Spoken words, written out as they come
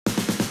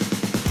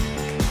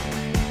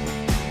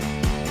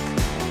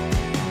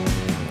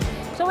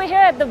we're here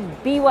at the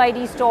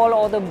BYD stall,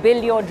 or the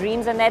Build Your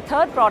Dreams, and their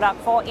third product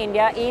for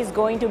India is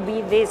going to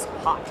be this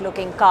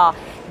hot-looking car.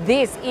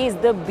 This is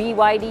the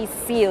BYD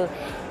Seal.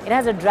 It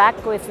has a drag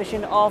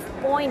coefficient of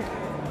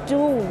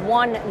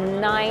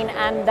 0.219,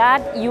 and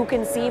that you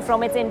can see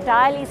from its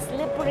entirely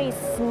slippery,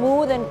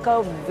 smooth and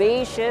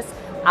curvaceous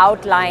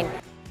outline.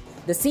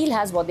 The Seal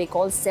has what they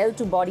call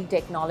cell-to-body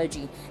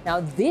technology. Now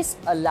this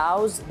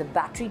allows the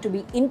battery to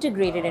be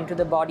integrated into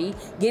the body,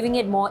 giving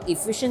it more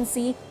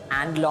efficiency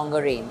and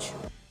longer range.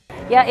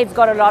 Yeah, it's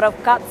got a lot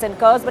of cuts and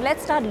curves, but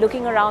let's start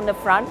looking around the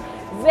front.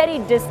 Very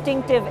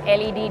distinctive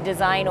LED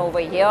design over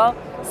here,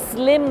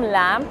 slim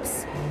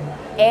lamps,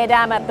 air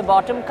dam at the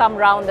bottom, come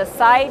round the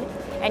side,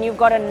 and you've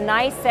got a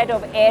nice set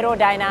of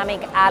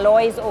aerodynamic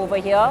alloys over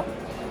here.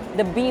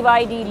 The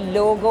BYD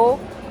logo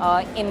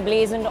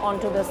emblazoned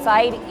onto the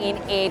side in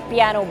a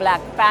piano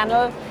black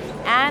panel,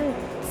 and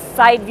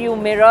side view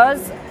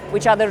mirrors,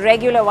 which are the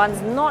regular ones,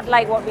 not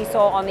like what we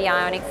saw on the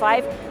Ioniq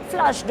 5.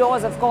 Flush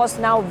doors, of course,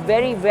 now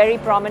very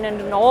prominent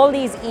in all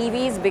these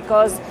EVs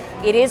because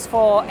it is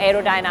for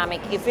aerodynamic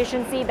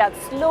efficiency. That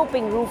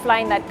sloping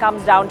roofline that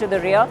comes down to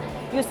the rear.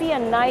 You see a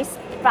nice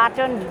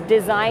patterned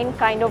design,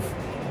 kind of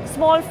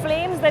small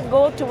flames that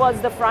go towards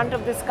the front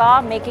of this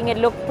car, making it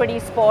look pretty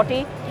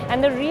sporty.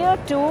 And the rear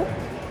too,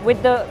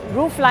 with the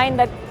roofline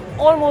that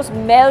almost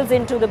melds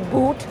into the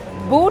boot.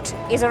 Boot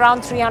is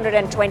around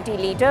 320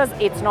 litres.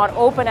 It's not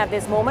open at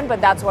this moment,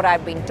 but that's what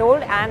I've been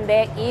told. And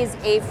there is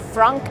a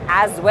frunk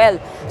as well.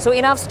 So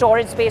enough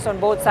storage space on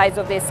both sides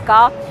of this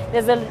car.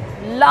 There's a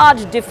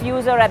large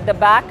diffuser at the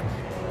back.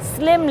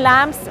 Slim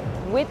lamps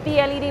with the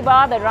LED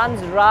bar that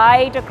runs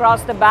right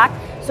across the back.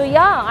 So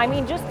yeah, I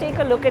mean, just take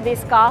a look at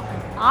this car.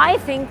 I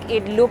think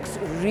it looks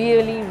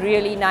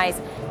really nice.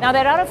 Now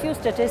there are a few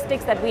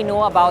statistics that we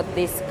know about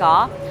this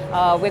car.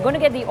 We're going to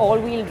get the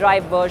all-wheel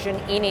drive version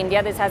in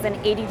India. This has an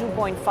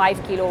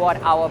 82.5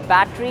 kilowatt-hour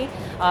battery.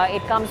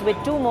 It comes with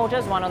two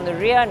motors, one on the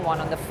rear and one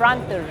on the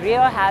front. The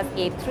rear has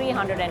a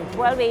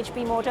 312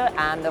 HP motor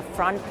and the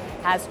front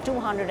has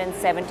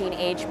 217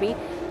 HP.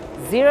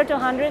 0 to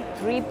 100,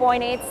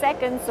 3.8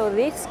 seconds. So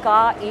this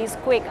car is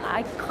quick.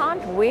 I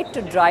can't wait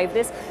to drive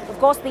this. Of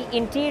course, the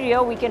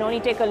interior, we can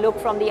only take a look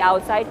from the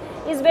outside,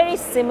 is very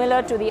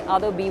similar to the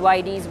other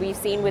BYDs we've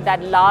seen, with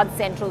that large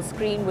central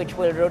screen which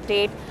will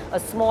rotate, a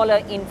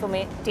smaller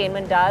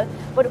infotainment dial.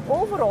 But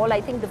overall,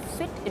 I think the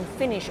fit and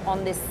finish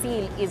on this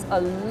Seal is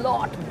a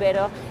lot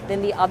better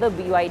than the other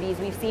BYDs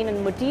we've seen,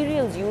 and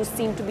materials used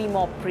seem to be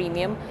more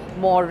premium,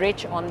 more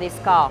rich on this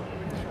car.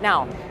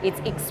 Now, it's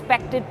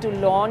expected to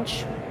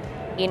launch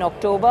in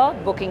October.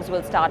 Bookings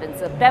will start in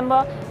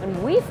September,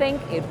 and we think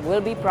it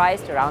will be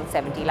priced around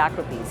 70 lakh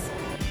rupees.